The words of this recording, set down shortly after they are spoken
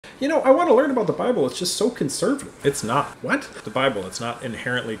You know, I want to learn about the Bible. It's just so conservative. It's not. What? The Bible, it's not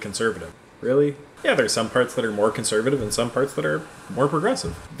inherently conservative. Really? Yeah, there's some parts that are more conservative and some parts that are more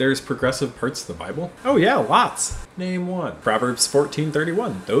progressive. There's progressive parts of the Bible? Oh yeah, lots. Name one. Proverbs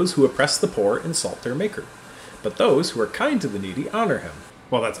 14:31. Those who oppress the poor insult their maker, but those who are kind to the needy honor him.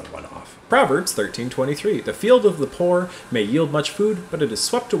 Well, that's a one-off. Proverbs 13:23. The field of the poor may yield much food, but it is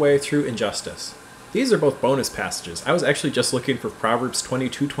swept away through injustice. These are both bonus passages. I was actually just looking for Proverbs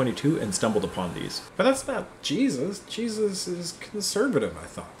 22:22 and stumbled upon these. But that's not Jesus. Jesus is conservative, I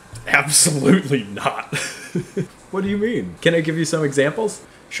thought. Absolutely not. What do you mean? Can I give you some examples?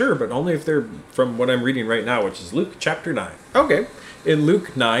 Sure, but only if they're from what I'm reading right now, which is Luke chapter 9. Okay. In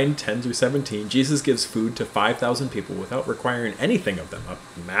Luke 9:10-17, Jesus gives food to 5,000 people without requiring anything of them. A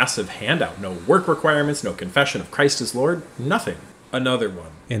massive handout. No work requirements, no confession of Christ as Lord, nothing. Another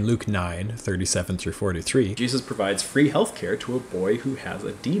one. In Luke 9:37-43, Jesus provides free health care to a boy who has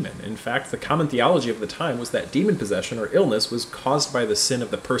a demon. In fact, the common theology of the time was that demon possession or illness was caused by the sin of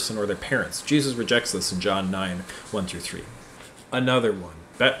the person or their parents. Jesus rejects this in John 9:1-3. Another one.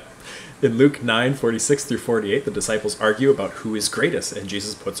 In Luke 9:46-48, the disciples argue about who is greatest, and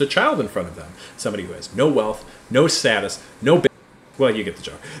Jesus puts a child in front of them. Somebody who has no wealth, no status, no... Well, you get the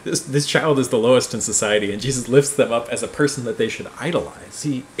joke. This child is the lowest in society, and Jesus lifts them up as a person that they should idolize.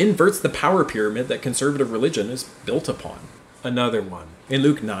 He inverts the power pyramid that conservative religion is built upon. Another one. In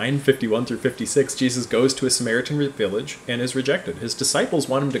Luke 9:51-56, Jesus goes to a Samaritan village and is rejected. His disciples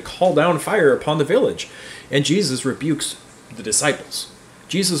want him to call down fire upon the village, and Jesus rebukes the disciples.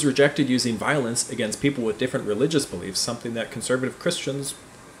 Jesus rejected using violence against people with different religious beliefs, something that conservative Christians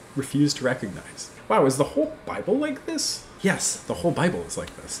refuse to recognize. Wow, is the whole Bible like this? Yes, the whole Bible is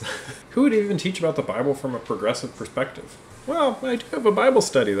like this. Who would even teach about the Bible from a progressive perspective? Well, I do have a Bible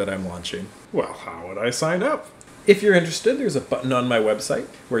study that I'm launching. Well, how would I sign up? If you're interested, there's a button on my website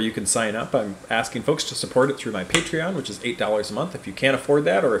where you can sign up. I'm asking folks to support it through my Patreon, which is $8 a month. If you can't afford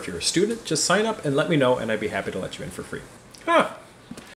that, or if you're a student, just sign up and let me know, and I'd be happy to let you in for free. Huh.